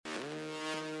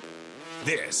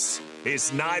This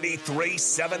is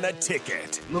 93.7 The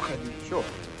Ticket. Look at me, sure.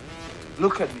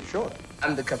 Look at me, sure.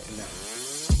 I'm the captain now.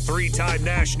 Three-time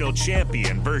national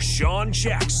champion Vershawn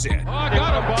Jackson. Oh,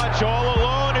 got a bunch. All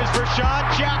alone is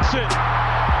Vershawn Jackson.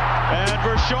 And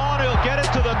Vershawn will get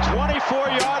it to the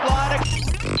 24-yard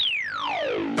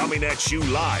line. Coming at you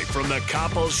live from the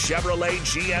Coppels Chevrolet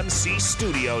GMC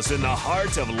studios in the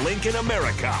heart of Lincoln,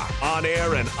 America. On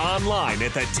air and online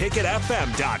at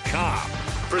theticketfm.com.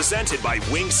 Presented by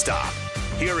Wingstop.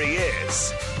 Here he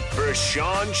is,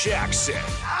 Vershawn Jackson.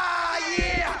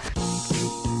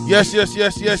 Yes.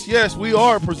 We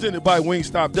are presented by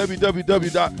Wingstop.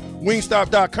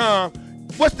 www.wingstop.com.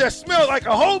 What's that smell? Like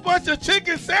a whole bunch of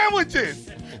chicken sandwiches.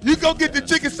 You go get the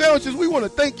chicken sandwiches. We want to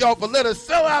thank y'all for letting us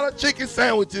sell out of chicken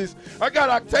sandwiches. I got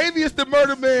Octavius the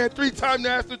Murder Man, three-time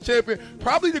national champion,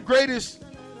 probably the greatest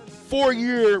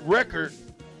four-year record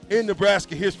in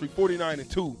Nebraska history,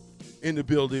 49-2 in the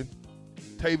building.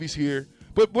 Tavy's here.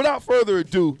 But without further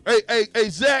ado, hey,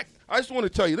 Zach, I just want to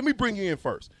tell you, let me bring you in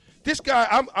first. This guy,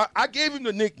 I gave him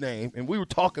the nickname, and we were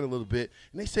talking a little bit,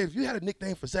 and they said, if you had a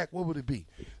nickname for Zach, what would it be?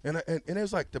 And it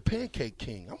was like the Pancake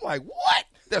King. I'm like, what?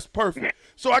 That's perfect.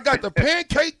 So I got the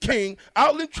Pancake King,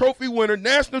 Outland Trophy winner,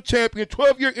 national champion,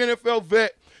 12-year NFL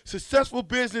vet, successful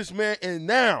businessman, and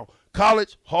now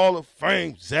College Hall of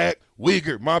Fame, Zach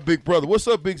Weigart, my big brother. What's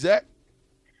up, Big Zach?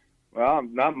 Well,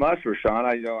 not much, Rashawn.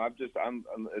 I'm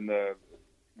in the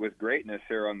with greatness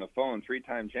here on the phone.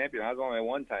 Three-time champion. I was only a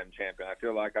one-time champion. I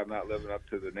feel like I'm not living up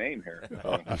to the name here.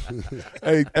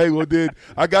 hey, well, dude,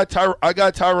 I got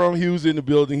Tyrone Hughes in the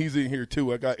building. He's in here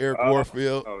too. I got Eric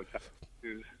Warfield.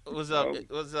 What's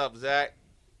up, Zach?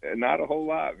 Not a whole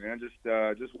lot, man. Just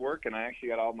working. I actually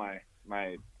got all my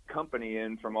company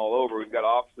in from all over. We've got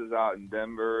offices out in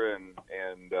Denver and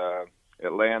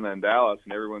Atlanta and Dallas,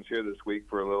 and everyone's here this week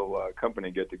for a little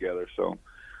company get together. So.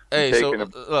 Hey,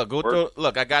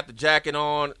 look, I got the jacket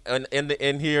on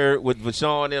in here with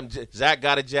Vershawn. Zach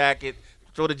got a jacket.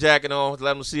 Throw the jacket on.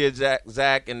 Let them see it,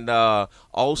 Zach. And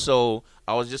also,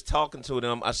 I was just talking to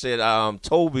them. I said,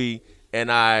 Toby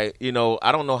and I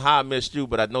don't know how I missed you,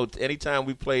 but I know anytime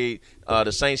we played,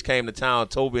 the Saints came to town,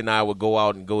 Toby and I would go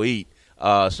out and go eat.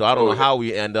 So I don't know how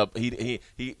we end up. We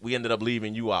ended up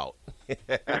leaving you out.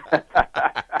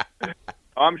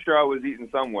 I'm sure I was eating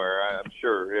somewhere. I'm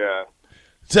sure, yeah.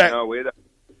 Zach, always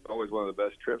one of the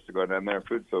best trips to go down there.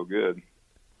 Food's so good.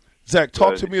 Zach,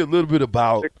 talk to me a little bit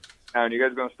about. And you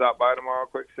guys going to stop by tomorrow,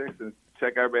 quick 6, and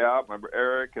check everybody out? Remember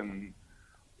Eric and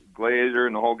Glazer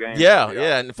and the whole gang. Yeah.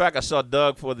 And in fact, I saw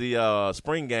Doug for the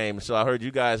spring game, so I heard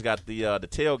you guys got the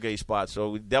tailgate spot.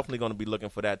 So we're definitely going to be looking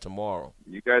for that tomorrow.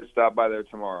 You guys stop by there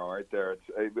tomorrow, right there.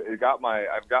 I've got my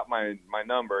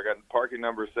number. I got parking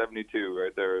number 72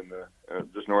 right there in the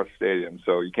just north of the stadium,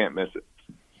 so you can't miss it.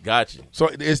 Got you. So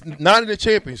it's not in the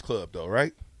Champions Club, though,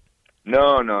 right?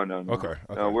 No. Okay.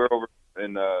 No, we're over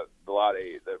in the lot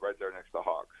 8, right there next to the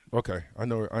Hawks. Okay, I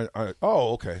know.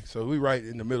 Okay. So we right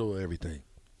in the middle of everything.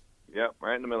 Yep,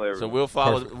 right in the middle of everything. So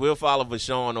we'll follow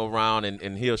Vershawn around,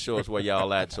 and he'll show us where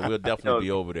y'all at. So we'll definitely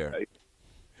be over there. Yeah.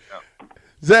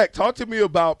 Zach, talk to me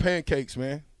about pancakes,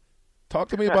 man. Talk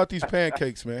to me about these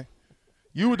pancakes, man.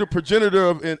 You were the progenitor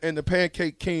of and the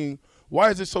Pancake King. Why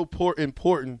is it so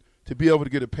important to be able to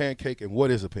get a pancake, and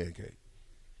what is a pancake?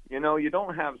 You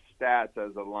don't have stats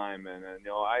as a lineman, and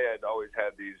I had always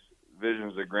had these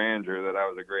visions of grandeur that I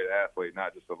was a great athlete,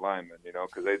 not just a lineman,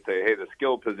 because they'd say, hey, the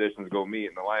skilled positions go meet,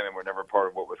 and the linemen were never part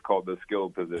of what was called the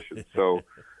skilled position. So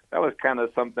that was kind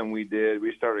of something we did.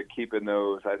 We started keeping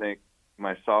those, I think,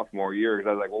 my sophomore year, because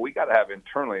I was like, well, we got to have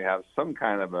some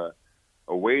kind of a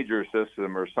wager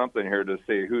system or something here to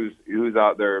see who's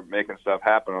out there making stuff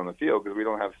happen on the field, because we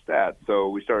don't have stats. So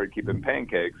we started keeping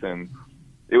pancakes, and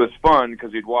it was fun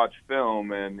because you'd watch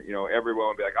film and, everyone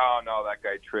would be like, oh, no, that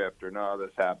guy tripped, or no,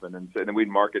 this happened. And then we'd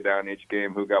mark it down each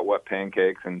game who got what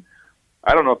pancakes. And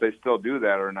I don't know if they still do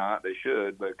that or not. They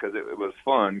should, but because it was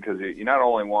fun, because you not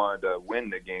only wanted to win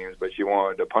the games, but you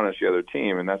wanted to punish the other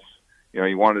team. And that's,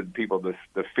 you wanted people to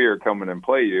fear coming and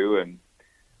play you. And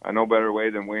I know better way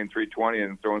than weighing 320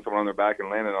 and throwing someone on their back and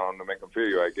landing on them to make them fear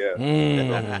you, I guess.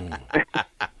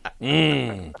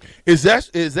 Is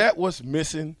that what's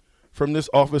missing from this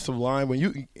offensive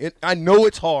line? I know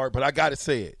it's hard, but I got to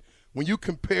say it. When you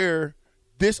compare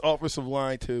this offensive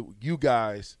line to you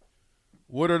guys,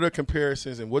 what are the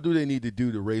comparisons, and what do they need to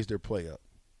do to raise their play up?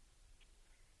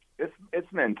 It's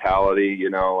mentality,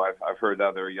 I've heard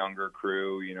that they're a younger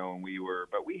crew, and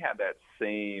but we had that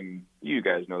same, you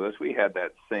guys know this, we had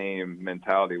that same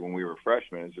mentality when we were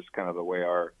freshmen. It's just kind of the way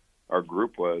our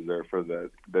group was there for the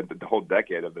whole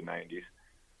decade of the 90s.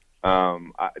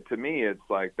 To me, it's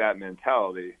like that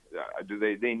mentality. Do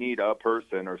they need a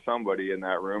person or somebody in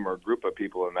that room or a group of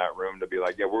people in that room to be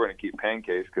like, yeah, we're going to keep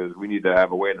Pancakes because we need to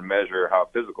have a way to measure how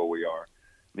physical we are.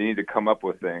 They need to come up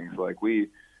with things like we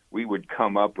would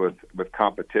come up with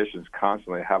competitions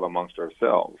constantly have amongst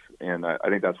ourselves, and I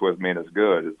think that's what made us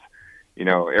good. It's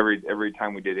every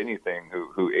time we did anything,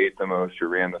 who ate the most, who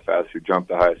ran the fastest, who jumped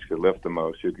the highest, who could lift the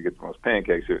most, who could get the most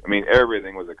pancakes.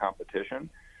 Everything was a competition.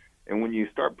 And when you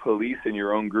start policing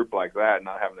your own group like that,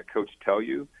 not having the coach tell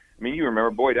you, you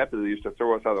remember Boyd Eppley used to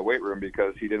throw us out of the weight room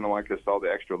because he didn't like us all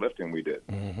the extra lifting we did.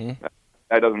 Mm-hmm.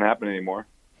 That doesn't happen anymore.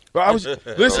 But I was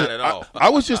I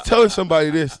was just telling somebody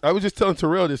this. I was just telling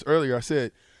Terrell this earlier. I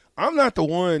said, I'm not the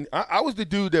one. I was the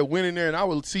dude that went in there and I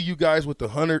would see you guys with the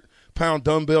 100-pound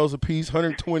dumbbells apiece,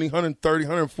 120, 130,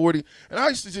 140, and I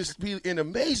used to just be in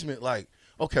amazement, like,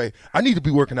 okay, I need to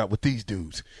be working out with these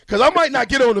dudes because I might not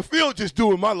get on the field just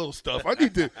doing my little stuff. I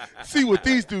need to see what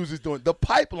these dudes is doing. The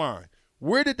pipeline,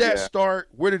 where did that start?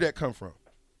 Where did that come from?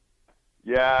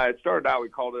 Yeah, it started out, we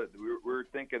called it, we were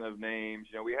thinking of names.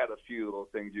 We had a few little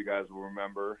things you guys will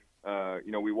remember.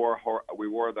 We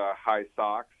wore the high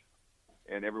socks,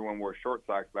 and everyone wore short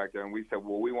socks back there. And we said,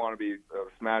 well, we want to be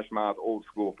smash mouth old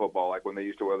school football, like when they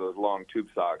used to wear those long tube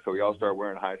socks. So we all started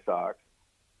wearing high socks.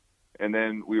 And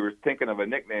then we were thinking of a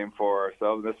nickname for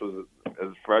ourselves. This was as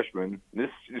freshmen. This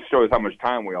just shows how much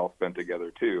time we all spent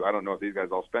together, too. I don't know if these guys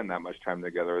all spend that much time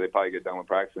together. They probably get done with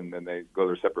practice and then they go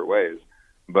their separate ways.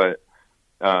 But,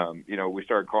 we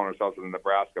started calling ourselves the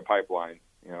Nebraska Pipeline,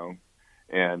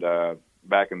 and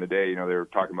back in the day, they were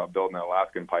talking about building an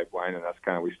Alaskan pipeline, and that's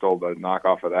kind of, we stole the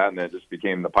knockoff of that, and then it just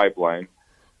became the pipeline.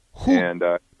 And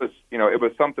it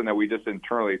was something that we just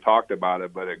internally talked about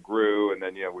it, but it grew, and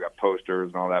then we got posters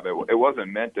and all that. But it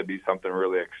wasn't meant to be something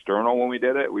really external when we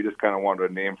did it. We just kind of wanted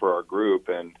a name for our group,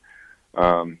 and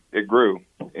it grew.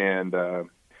 And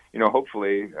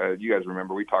hopefully, you guys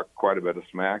remember we talked quite a bit of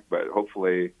smack, but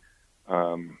hopefully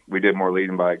we did more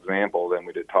leading by example than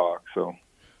we did talk. So,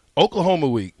 Oklahoma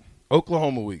week.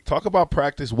 Talk about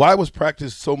practice. Why was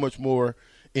practice so much more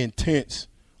intense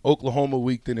Oklahoma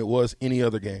week than it was any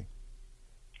other game?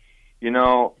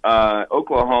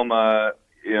 Oklahoma,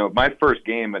 my first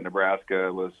game at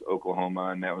Nebraska was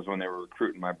Oklahoma, and that was when they were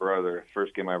recruiting my brother,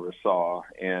 first game I ever saw.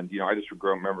 And, I just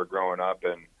remember growing up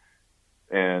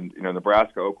and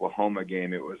Nebraska-Oklahoma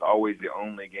game, it was always the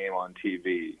only game on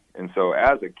TV. And so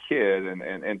as a kid,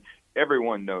 and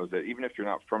everyone knows that even if you're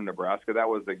not from Nebraska, that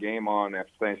was the game on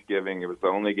after Thanksgiving. It was the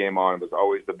only game on. It was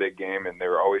always the big game, and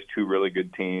there were always two really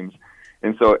good teams.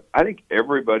 And so I think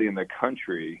everybody in the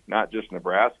country, not just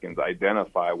Nebraskans,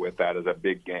 identify with that as a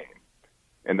big game.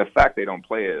 And the fact they don't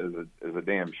play it is a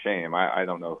damn shame. I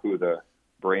don't know who the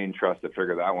brain trust to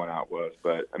figure that one out was,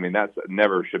 but that's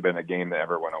never should have been a game that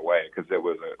ever went away because it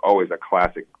was always a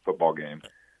classic football game.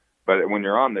 But when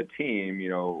you're on the team,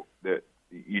 that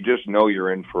you just know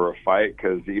you're in for a fight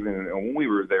because even when we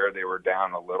were there, they were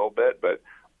down a little bit, but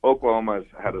Oklahoma's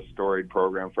had a storied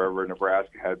program forever.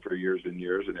 Nebraska had for years and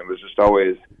years, and it was just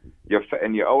always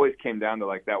you always came down to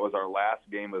like that was our last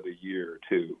game of the year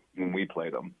too when we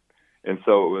played them, and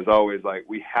so it was always like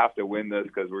we have to win this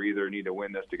because we either need to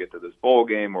win this to get to this bowl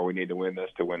game or we need to win this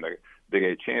to win the Big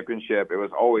 8 championship. It was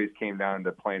always came down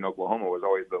to playing Oklahoma was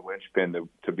always the linchpin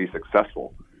to be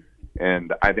successful,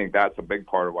 and I think that's a big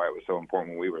part of why it was so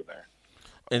important when we were there.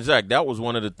 And, Zach, that was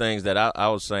one of the things that I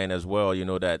was saying as well,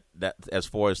 that as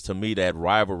far as to me that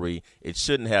rivalry, it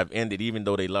shouldn't have ended, even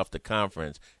though they left the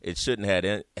conference. It shouldn't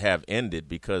have ended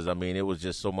because, it was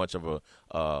just so much of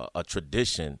a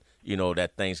tradition,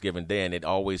 that Thanksgiving Day. And it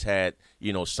always had,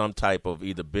 some type of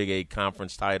either Big 8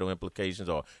 conference title implications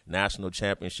or national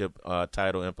championship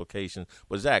title implications.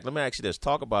 But, Zach, let me ask you this.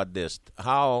 Talk about this.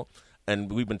 How –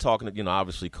 and we've been talking,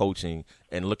 obviously coaching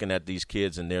and looking at these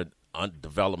kids and their –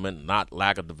 development, not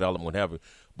lack of development, whatever.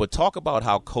 But talk about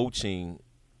how coaching,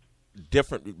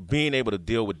 being able to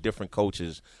deal with different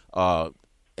coaches,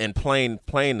 and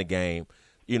playing the game,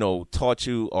 taught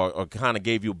you or kind of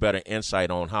gave you better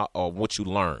insight on how or what you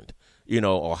learned,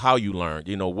 or how you learned.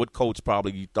 What coach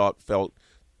probably you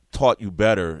taught you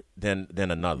better than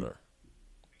another.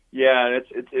 Yeah,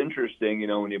 it's interesting,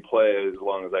 when you play as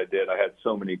long as I did. I had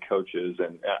so many coaches,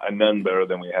 and none better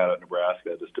than we had at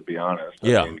Nebraska, just to be honest.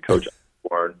 Yeah. Coach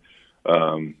Osborne,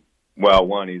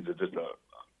 one, he's just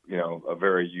a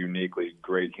very uniquely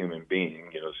great human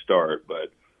being, start,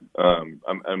 but an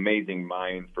amazing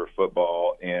mind for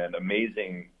football and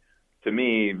amazing, to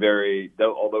me,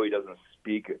 although he doesn't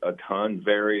speak a ton,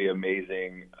 very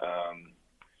amazing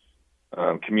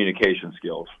communication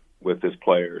skills. with his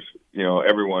players. You know,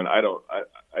 everyone. I'd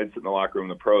sit in the locker room,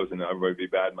 the pros, and everybody would be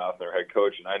bad mouthing their head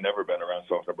coach. And I'd never been around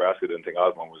someone from Nebraska didn't think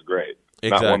Osborne was great.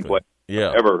 Exactly. Not one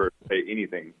player ever heard say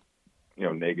anything, you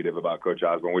know, negative about Coach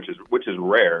Osborne, which is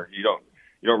rare. You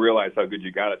don't realize how good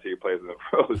you got it till you play in the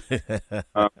pros.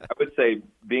 I would say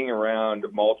being around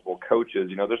multiple coaches,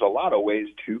 you know, there's a lot of ways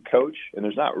to coach, and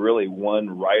there's not really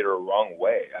one right or wrong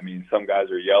way. I mean, some guys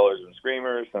are yellers and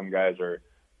screamers, some guys are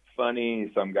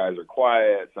funny, some guys are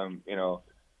quiet, some, you know,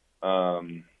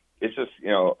 it's just, you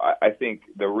know, I think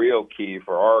the real key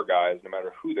for our guys, no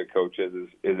matter who the coach is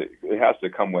it has to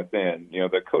come within. You know,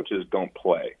 the coaches don't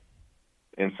play.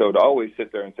 And so to always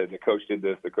sit there and say, the coach did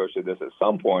this, at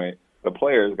some point, the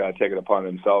players got to take it upon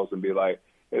themselves and be like,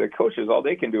 hey, the coaches, all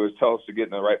they can do is tell us to get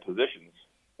in the right positions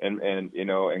and you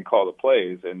know, and call the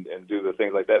plays and do the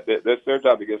things like that. That's their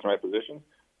job to get in the right position.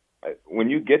 When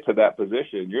you get to that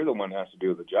position, you're the one who has to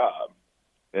do the job.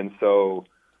 And so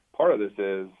part of this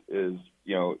is,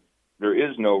 you know, there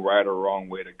is no right or wrong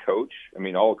way to coach. I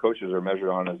mean, all coaches are measured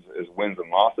on is wins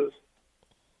and losses.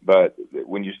 But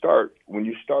when you start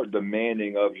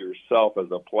demanding of yourself as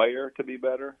a player to be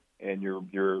better, and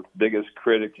your biggest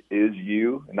critic is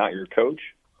you, not your coach,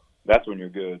 that's when you're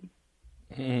good.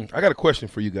 I got a question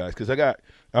for you guys because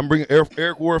I'm bringing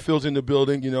Eric Warfield's in the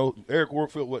building. You know, Eric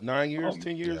Warfield, what, 9 years,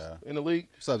 10 years in the league?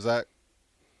 What's up, Zach?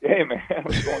 Hey, man,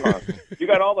 what's going on? You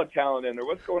got all the talent in there.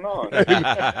 What's going on? Hey,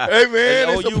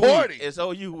 man, it's a party. It's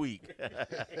OU week.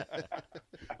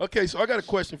 Okay, so I got a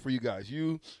question for you guys.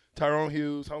 You, Tyrone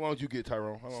Hughes, how long did you get,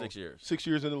 Tyrone? 6 years. 6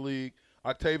 years in the league.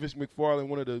 Octavius McFarland,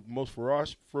 one of the most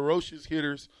ferocious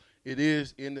hitters it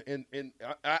is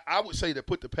I would say that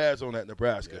put the pads on at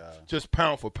Nebraska. Just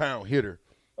pound for pound hitter.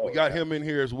 We got him in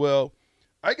here as well.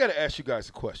 I got to ask you guys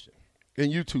a question,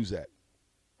 and you too, Zach.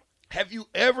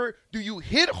 Do you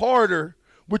hit harder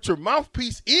with your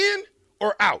mouthpiece in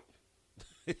or out?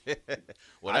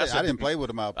 Well, I didn't play with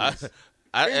a mouthpiece.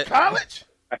 In college?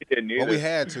 I didn't either. Well, we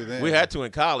had to then. We had to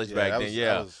in college back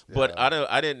then, But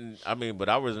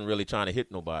I wasn't really trying to hit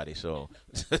nobody. So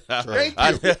thank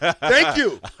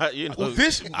you. You know, I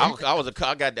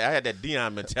had that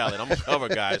Deion mentality. I'm a cover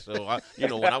guy, so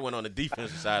when I went on the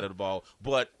defensive side of the ball,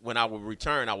 but when I would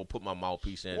return, I would put my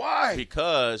mouthpiece in. Why?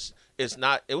 Because it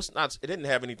didn't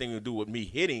have anything to do with me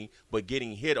hitting, but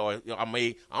getting hit, or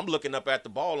I'm looking up at the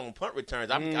ball on punt returns.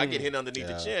 I get hit underneath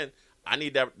the chin. I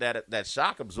need that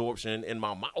shock absorption in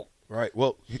my mouth. Right.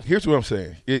 Well, here's what I'm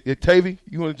saying. Tavy,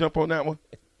 you want to jump on that one?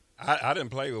 I didn't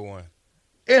play with one.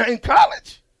 In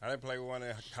college? I didn't play with one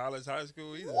in college, high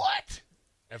school either. What?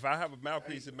 If I have a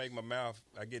mouthpiece that make my mouth,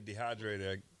 I get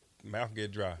dehydrated, mouth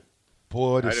get dry.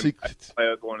 Boy, I didn't play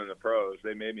with one in the pros.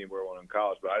 They made me wear one in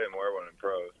college, but I didn't wear one in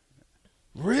pros.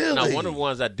 Really? Now, one of the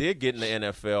ones I did get in the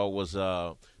NFL was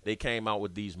they came out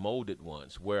with these molded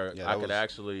ones where I could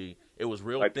actually – it was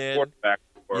real like thin.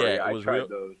 It was real.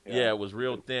 Those, it was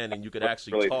real thin, and you could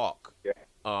actually talk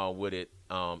with it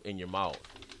in your mouth.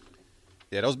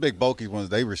 Yeah, those big bulky ones,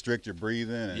 they restrict your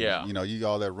breathing. And, you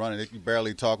all that running, you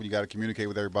barely talk when you got to communicate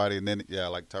with everybody. And then,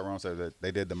 like Tyrone said, that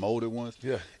they did the molded ones.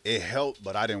 Yeah, it helped,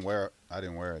 but I didn't wear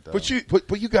it though. But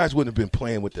you guys wouldn't have been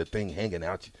playing with the thing hanging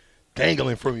out,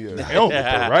 dangling from your helmet,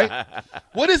 though, right?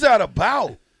 What is that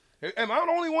about? Am I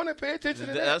the only one that pay attention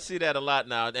to that? I see that a lot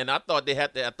now, and I thought they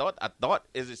had to. I thought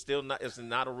is it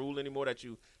not a rule anymore that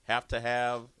you have to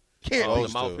have the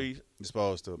mouthpiece? You're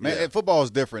supposed to. Man, football is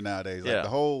different nowadays. Like the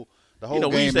whole game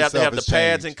we used to have the pads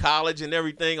changed. in college and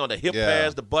everything on the hip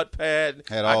pads, the butt pad.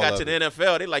 I got to the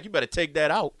NFL. They're like, you better take that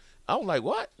out. I was like,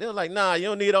 what? They're like, nah, you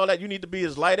don't need all that. You need to be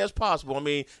as light as possible. I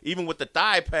mean, even with the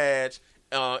thigh pads.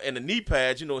 And the knee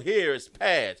pads, here it's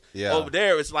pads. Yeah. Over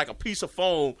there, it's like a piece of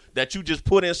foam that you just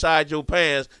put inside your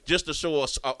pants just to show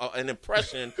us an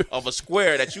impression of a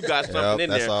square that you got something in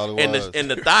there. All it was. And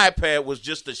the thigh pad was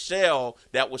just the shell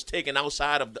that was taken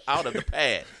out of the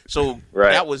pad. So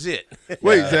that was it.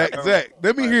 Wait, Zach,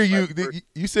 let me hear you.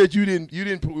 You said you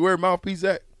didn't wear a mouthpiece,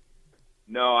 Zach?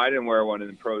 No, I didn't wear one in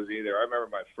the pros either. I remember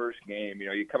my first game.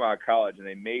 You come out of college and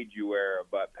they made you wear a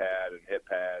butt pad and hip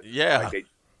pads. Yeah.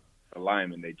 A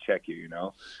lineman, they check you,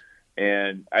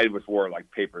 and I just wore like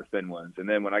paper thin ones. And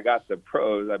then when I got to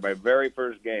pros, at my very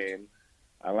first game,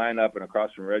 I lined up and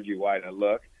across from Reggie White, I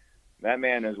look, that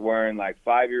man is wearing like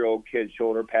 5-year-old kid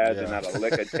shoulder pads and not a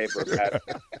lick of paper pads.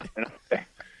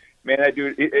 Man, that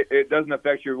dude, it doesn't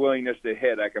affect your willingness to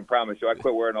hit, I can promise you. I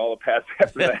quit wearing all the pads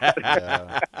after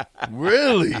that.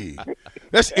 Really?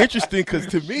 That's interesting because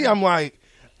to me, I'm like,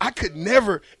 I could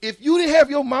never – if you didn't have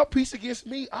your mouthpiece against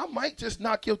me, I might just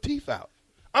knock your teeth out.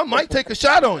 I might take a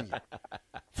shot on you.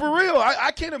 For real,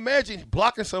 I can't imagine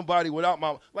blocking somebody without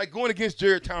like going against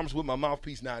Jared Thomas with my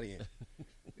mouthpiece not in.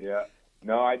 Yeah.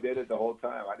 No, I did it the whole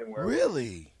time. I didn't wear it.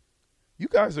 Really? You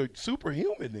guys are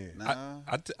superhuman then. Nah.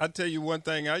 I tell you one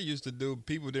thing I used to do.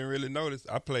 People didn't really notice.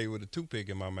 I played with a toothpick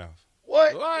in my mouth.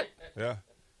 What? Yeah.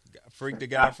 Freaked the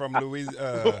guy from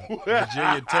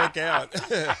Virginia Tech out.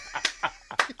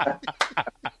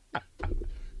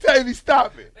 Tavy,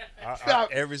 stop it.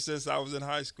 Ever since I was in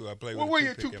high school, I played with a toothpick. Where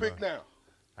your toothpick now?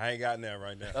 I ain't got that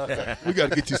right now. Okay. We got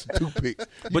to get you some toothpicks.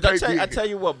 But I tell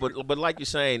you what, but like you're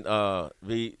saying,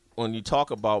 when you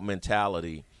talk about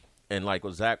mentality, and like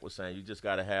what Zach was saying, you just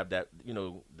got to have that,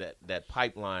 that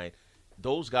pipeline.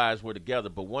 Those guys were together.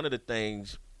 But one of the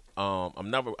things, I've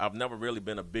never really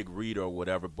been a big reader or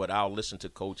whatever, but I'll listen to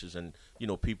coaches and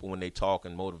people when they talk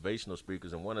and motivational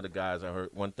speakers. And one of the guys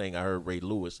one thing I heard Ray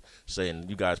Lewis saying,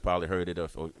 you guys probably heard it,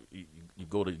 or you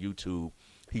go to YouTube.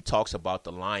 He talks about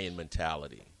the lion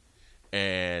mentality,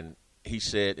 and he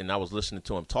said, and I was listening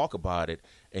to him talk about it,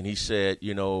 and he said,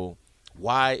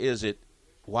 why is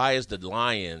the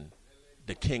lion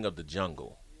the king of the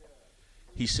jungle?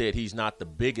 He said he's not the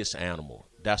biggest animal.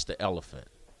 That's the elephant.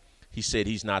 He said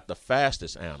he's not the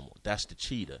fastest animal. That's the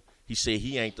cheetah. He said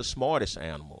he ain't the smartest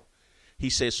animal. He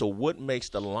said, so what makes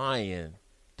the lion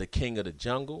the king of the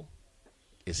jungle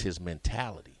is his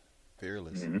mentality.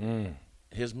 Fearless. Mm-hmm.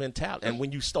 His mentality. And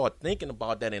when you start thinking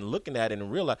about that and looking at it and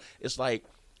realize, it's like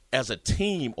as a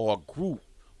team or a group,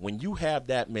 when you have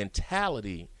that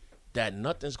mentality that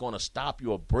nothing's going to stop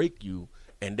you or break you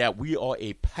and that we are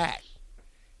a pack,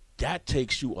 that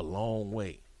takes you a long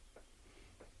way.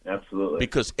 Absolutely.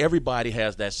 Because everybody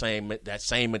has that same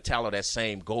mentality, that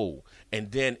same goal.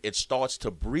 And then it starts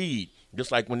to breed.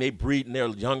 Just like when they breed in their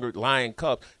younger lion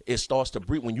cubs, it starts to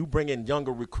breed. When you bring in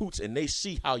younger recruits and they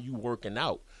see how you working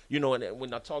out. And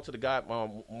when I talked to the guy,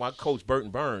 my coach, Burton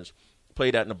Burns,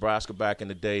 played at Nebraska back in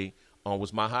the day,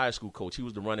 was my high school coach. He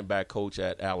was the running back coach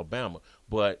at Alabama.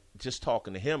 But just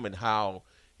talking to him and how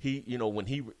he, when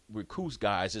he recruits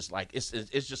guys, it's like it's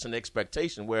just an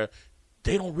expectation where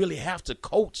they don't really have to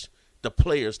coach the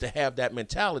players to have that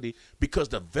mentality because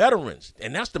the veterans,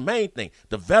 and that's the main thing,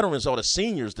 the veterans or the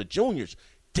seniors, the juniors,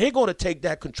 they're going to take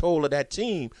that control of that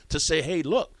team to say, hey,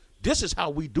 look, this is how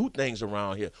we do things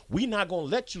around here. We're not going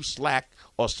to let you slack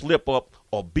or slip up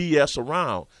or BS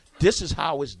around. This is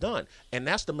how it's done. And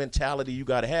that's the mentality you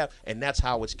got to have, and that's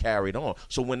how it's carried on.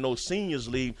 So when those seniors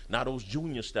leave, now those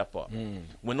juniors step up.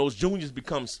 When those juniors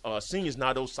become seniors,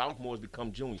 now those sophomores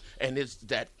become juniors. And it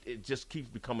just keeps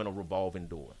becoming a revolving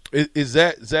door. Is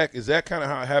that, Zach, kind of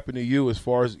how it happened to you as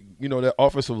far as, that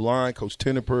offensive line, Coach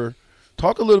Tenneper?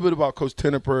 Talk a little bit about Coach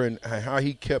Tenneper and how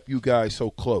he kept you guys so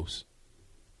close.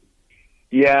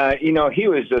 Yeah, he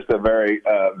was just a very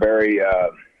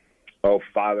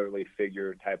fatherly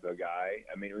figure type of guy.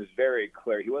 I mean, it was very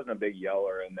clear. He wasn't a big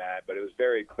yeller in that, but it was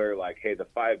very clear, like, hey, the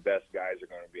 5 best guys are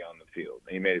going to be on the field.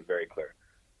 And he made it very clear.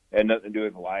 It had nothing to do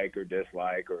with like or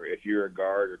dislike or if you're a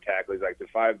guard or tackle. He's like, the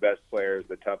 5 best players,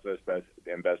 the toughest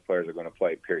best players are going to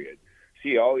play, period. So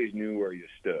he always knew where you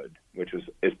stood, which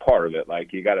is part of it.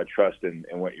 Like, you got to trust in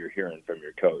what you're hearing from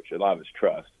your coach. A lot of it's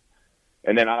trust.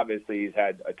 And then obviously he's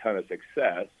had a ton of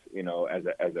success,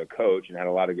 as a coach and had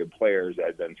a lot of good players that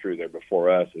had been through there before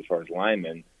us as far as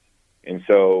linemen. And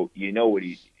so what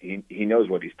he knows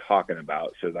what he's talking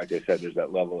about. So like I said, there's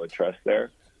that level of trust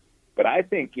there. But I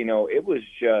think, it was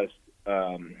just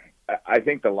I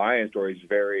think the Lions story is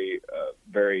very,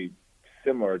 very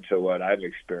similar to what I've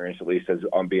experienced, at least as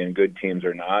on being good teams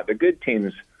or not. The good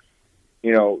teams,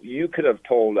 you could have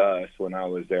told us when I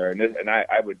was there, and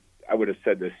I would have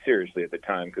said this seriously at the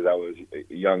time because I was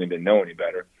young and didn't know any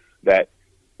better, that,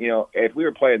 if we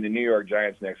were playing the New York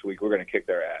Giants next week, we're going to kick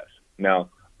their ass. Now,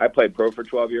 I played pro for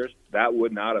 12 years. That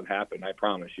would not have happened, I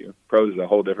promise you. Pro is a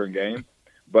whole different game,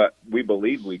 but we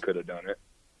believed we could have done it.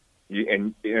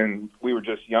 And we were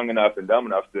just young enough and dumb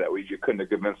enough that you couldn't have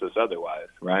convinced us otherwise,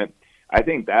 right? I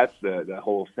think that's the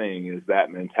whole thing is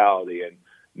that mentality. And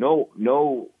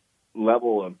no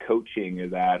level of coaching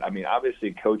is that. I mean,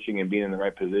 obviously coaching and being in the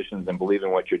right positions and believing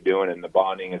what you're doing and the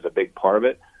bonding is a big part of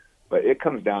it, but it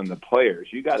comes down to players.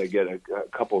 You got to get a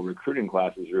couple of recruiting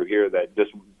classes through here that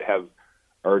just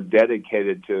are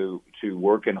dedicated to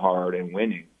working hard and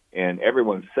winning. And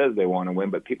everyone says they want to win,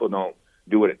 but people don't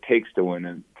do what it takes to win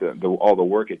and all the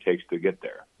work it takes to get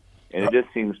there. And it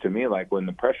just seems to me like when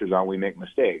the pressure's on, we make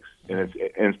mistakes, and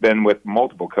it's been with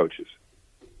multiple coaches.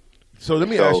 So let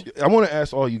me ask you, I want to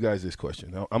ask all you guys this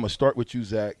question. Now, I'm going to start with you,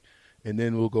 Zach, and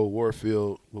then we'll go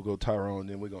Warfield, we'll go Tyrone, and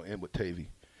then we're going to end with Tavy.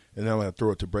 And then I'm going to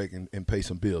throw it to break and pay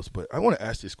some bills. But I want to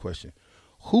ask this question.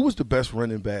 Who was the best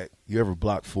running back you ever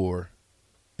blocked for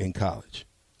in college,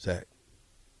 Zach?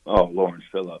 Oh, Lawrence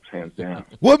Phillips, hands down.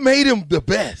 What made him the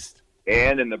best?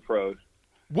 And in the pros.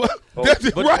 What?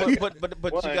 That's right. But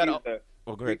you got to.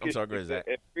 Oh, go ahead. I'm sorry. Go ahead, Zach.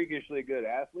 A freakishly good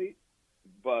athlete,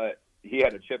 but he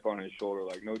had a chip on his shoulder,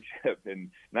 like no chip. And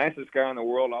nicest guy in the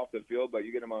world off the field, but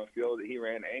you get him on the field, he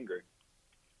ran angry,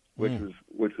 which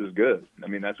was good. I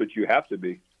mean, that's what you have to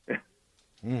be.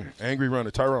 Angry runner,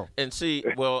 Tyrone. And see,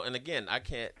 and again, I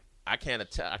can't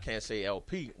say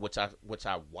LP, which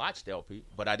I watched LP,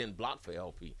 but I didn't block for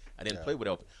LP. I didn't play with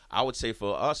LP. I would say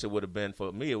for us, it would have been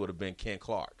Ken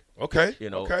Clark. Okay.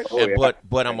 Okay.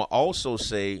 But I'm gonna also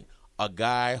say a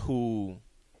guy who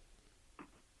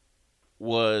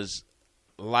was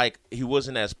like, he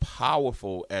wasn't as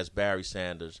powerful as Barry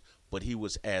Sanders, but he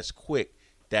was as quick,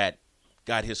 that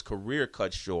got his career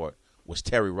cut short, was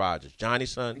Terry Rogers.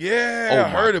 Johnny's son. Yeah, I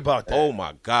heard about that. Oh,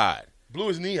 my God. Blew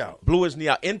his knee out.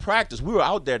 In practice. We were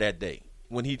out there that day.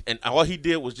 And all he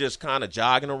did was just kind of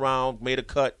jogging around, made a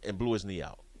cut, and blew his knee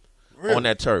out on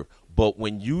that turf. But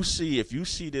if you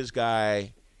see this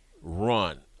guy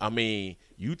run, I mean,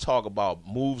 you talk about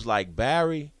moves like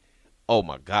Barry, oh,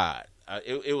 my God.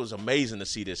 It was amazing to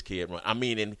see this kid run. I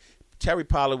mean, and Terry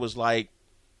probably was like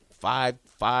 5'9",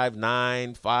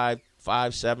 5'7",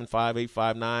 5'8",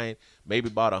 5'9", maybe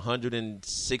about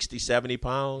 160, 70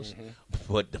 pounds. Mm-hmm.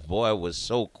 But the boy was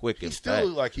so quick and fast. He still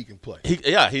looked like he can play. He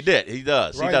did. He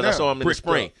does. Right he does. Now, I saw him in the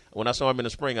spring. Up. When I saw him in the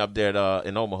spring up there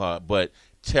in Omaha. But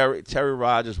Terry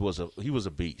Rogers was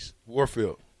a beast.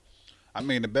 Warfield. I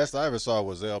mean, the best I ever saw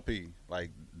was LP.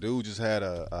 Like, dude just had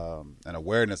an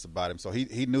awareness about him. So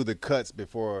he knew the cuts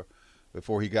before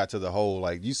he got to the hole.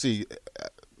 Like, you see,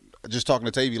 just talking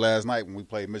to Tavy last night when we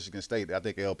played Michigan State, I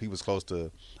think LP was close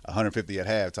to 150 at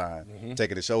halftime,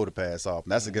 taking the shoulder pass off.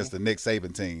 And that's against the Nick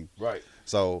Saban team. Right.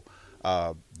 So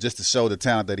just to show the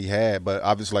talent that he had. But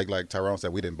obviously, like Tyrone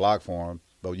said, we didn't block for him.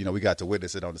 But, we got to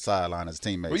witness it on the sideline as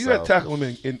teammates. Well, you had to tackle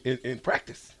him in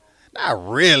practice. Not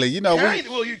really,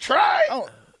 Well, you tried.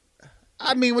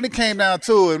 I mean, when it came down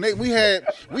to it, we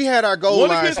had our goal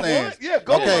line stands. Yeah,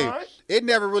 goal line. It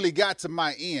never really got to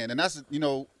my end, and that's it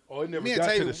never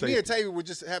got to the safety. Me and Tavy were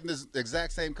just having this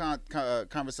exact same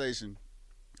conversation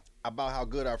about how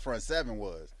good our front seven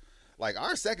was. Like,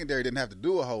 our secondary didn't have to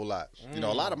do a whole lot. A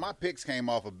lot of my picks came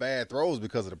off of bad throws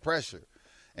because of the pressure.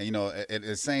 And,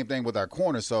 the same thing with our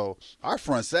corner. So our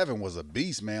front seven was a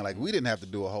beast, man. Like, we didn't have to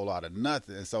do a whole lot of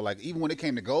nothing. And so, like, even when it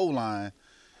came to goal line,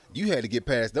 you had to get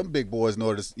past them big boys in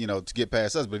order to, to get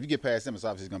past us. But if you get past them, it's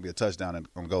obviously going to be a touchdown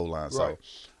on goal line. Right.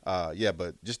 So,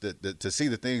 but just to see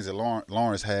the things that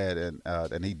Lawrence had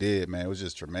and he did, man, it was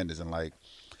just tremendous. And, like,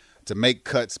 to make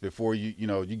cuts before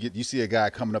you see a guy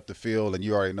coming up the field and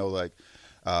you already know, like,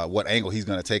 what angle he's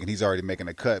going to take, and he's already making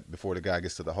a cut before the guy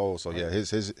gets to the hole. So, yeah,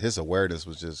 his awareness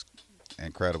was just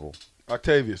incredible.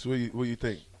 Octavius, what do you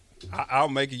think? I'll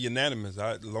make it unanimous.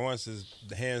 Lawrence is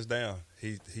hands down.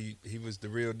 He was the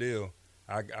real deal.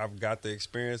 I've got to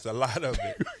experience a lot of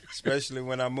it, especially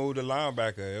when I moved to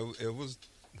linebacker.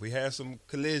 We had some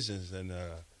collisions, and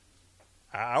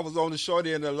I was on the short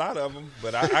end of a lot of them,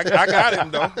 but I got him,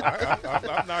 though.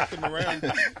 I knocked him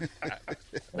around.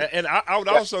 And I would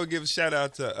also give a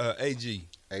shout-out to AG.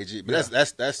 AG, but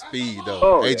that's speed,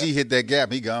 though. AG hit that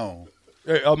gap, he gone.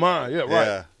 Hey, mine,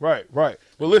 yeah, right.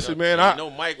 Well, listen, man.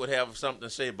 Mike would have something to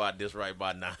say about this right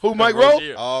by now. Who, Mike Rowe?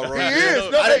 All right. He is.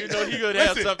 He would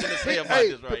have something to say about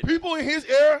this right now. People in his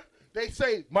era, they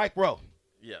say Mike Rowe.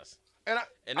 Yes. And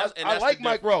that's I like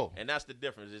Mike Rowe. And that's the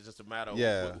difference. It's just a matter of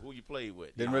who you played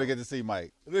with. Didn't really get to see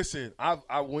Mike. Listen,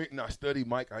 I went and I studied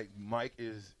Mike. Mike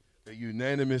is a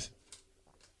unanimous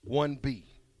 1B.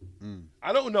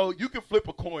 I don't know. You can flip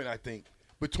a coin, I think,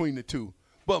 between the two.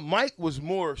 But Mike was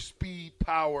more speed,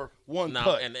 power,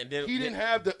 cut. And then, he didn't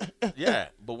have the yeah.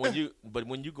 But when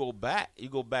you go back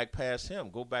past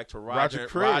him. Go back to Roger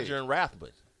and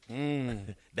Rathbun.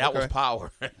 That was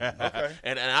power. Okay.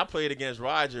 And I played against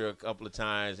Roger a couple of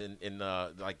times in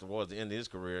like towards the end of his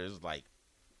career. It was like,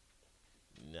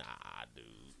 nah, dude.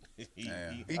 We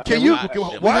had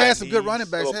some good running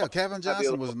backs. Hell, Kevin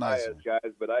Johnson was nice. Guys,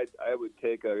 but I would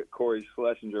take a Corey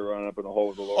Schlesinger running up in a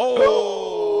hole of the Lord.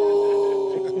 Oh,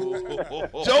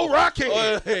 Joe Rockhead.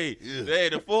 Oh, hey,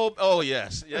 the full. Oh,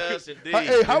 yes, indeed.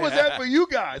 Hey, how was that for you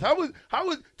guys? How was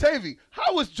Tavy?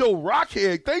 How was Joe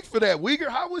Rockhead? Thanks for that, Weigart.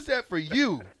 How was that for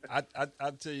you? I'll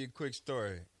tell you a quick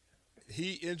story.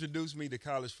 He introduced me to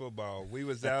college football. We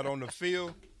was out on the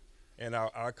field. And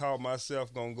I called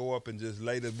myself going to go up and just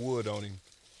lay the wood on him.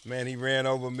 Man, he ran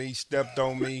over me, stepped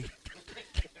on me.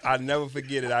 I'll never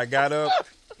forget it. I got up,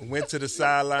 went to the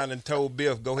sideline, and told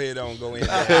Biff, go ahead on, go in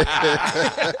there.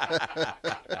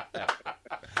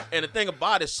 And the thing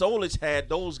about it, Solich had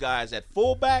those guys at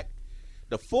fullback.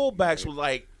 The fullbacks were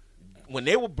like, when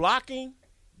they were blocking,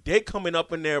 they coming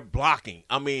up in there blocking.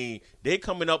 I mean, they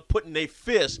coming up putting their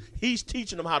fists. He's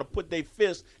teaching them how to put their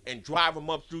fists and drive them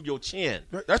up through your chin.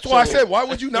 That's why I said, why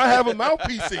would you not have a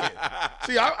mouthpiece in?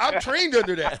 See, I'm trained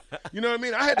under that. You know what I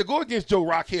mean? I had to go against Joe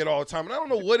Rockhead all the time, and I don't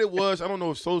know what it was. I don't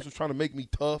know if Souls was trying to make me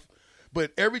tough,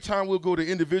 but every time we'll go to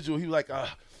individual, he was like,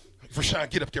 Rashawn,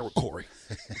 get up there with Corey.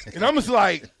 And I'm just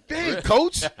like, dang,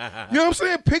 coach. You know what I'm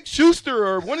saying? Pick Schuster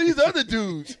or one of these other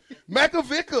dudes.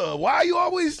 Makovica. Why are you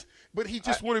always – but he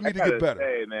just wanted me to get better.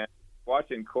 Say, man,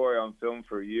 watching Corey on film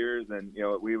for years, and, you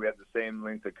know, we had the same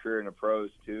length of career in the pros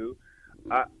too.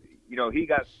 You know, he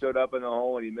got stood up in the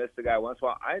hole and he missed the guy once in a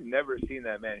while. I've never seen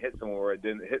that man hit someone where it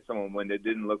didn't hit someone when it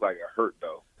didn't look like it hurt,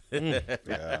 though.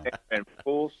 Yeah. And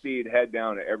full speed head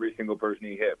down to every single person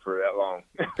he hit for that long.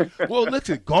 Well,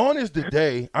 listen, gone is the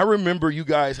day. I remember you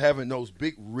guys having those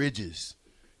big ridges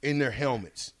in their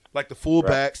helmets. Like the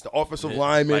fullbacks, the offensive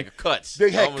linemen. Like cuts.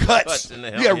 They had cuts. In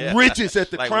the helmet. Yeah, ridges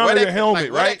at the crown of their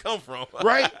helmet, where right? Where that come from?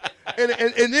 Right?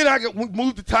 And then I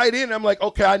moved to tight end, and I'm like,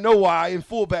 okay, I know why, in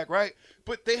fullback, right?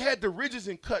 But they had the ridges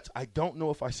and cuts. I don't know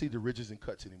if I see the ridges and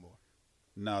cuts anymore.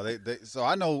 No, they so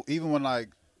I know even when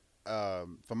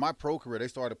for my pro career, they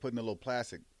started putting a little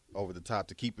plastic over the top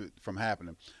to keep it from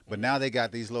happening. But now they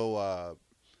got these little,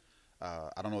 I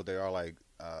don't know what they are, like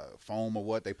foam or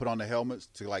what they put on the helmets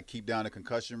to like keep down the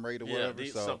concussion rate or whatever.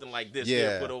 So, something like this.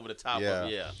 Yeah, Put over the top of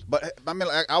it. Yeah. But I mean,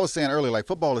 like I was saying earlier, like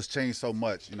football has changed so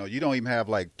much. You know, you don't even have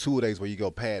like 2 days where you go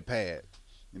pad.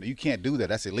 You know, you can't do that.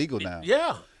 That's illegal now.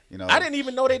 Yeah. You know, I didn't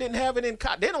even know they didn't have it in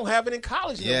they don't have it in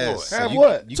college anymore. So have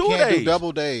what? You 2 can't days. do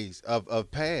double days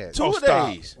of pads. 2 stop.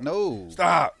 days. No.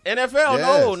 Stop. NFL,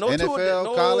 Yes. no. NFL, 2 days.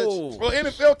 No. college. Well,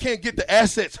 NFL can't get the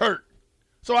assets hurt.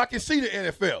 So I can see the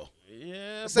NFL.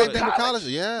 Yeah. Same thing with college.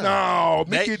 Yeah. No,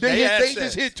 Mickey, they assets.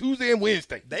 just hit Tuesday and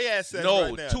Wednesday. They assets No,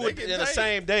 right now. 2 They getting in the paid.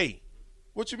 same day.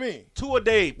 What you mean? 2 a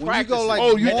day. When you go practice. like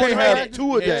Oh, you morning can't have practice,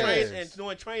 2 a day. And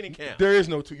doing training camp. There is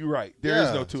no 2. You're right. There is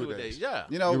Yeah. no 2 2 a days. Yeah.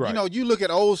 You know, You're right. you look at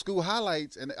old school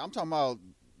highlights, and I'm talking about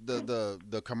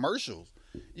the commercials.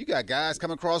 You got guys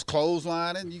coming across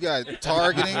clotheslining, you got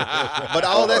targeting, but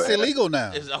all that's illegal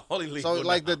now. It's all illegal. So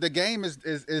like now. the game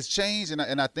is changed,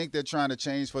 and I think they're trying to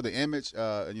change for the image,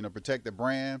 you know, protect the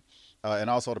brand, and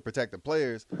also to protect the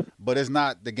players. But it's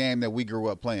not the game that we grew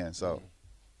up playing. So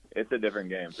It's a different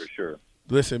game for sure.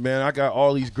 Listen, man, I got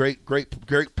all these great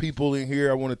people in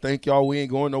here. I want to thank y'all. We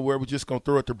ain't going nowhere. We're just going to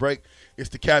throw it to break. It's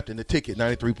the captain, the ticket,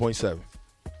 93.7.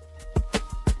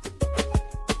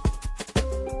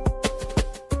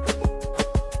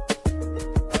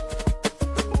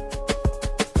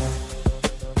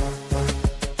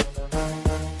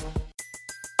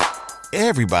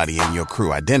 Everybody in your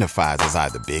crew identifies as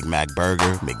either Big Mac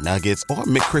Burger, McNuggets, or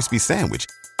McCrispy Sandwich.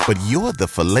 But you're the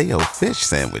Filet-O-Fish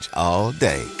Sandwich all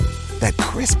day. That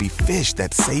crispy fish,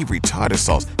 that savory tartar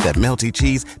sauce, that melty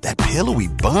cheese, that pillowy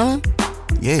bun.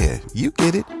 Yeah, you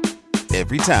get it.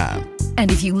 Every time.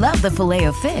 And if you love the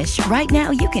Filet-O-Fish, right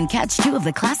now you can catch 2 of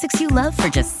the classics you love for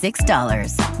just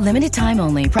 $6. Limited time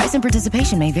only. Price and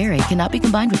participation may vary. Cannot be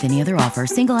combined with any other offer.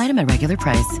 Single item at regular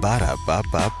price.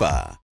 Ba-da-ba-ba-ba.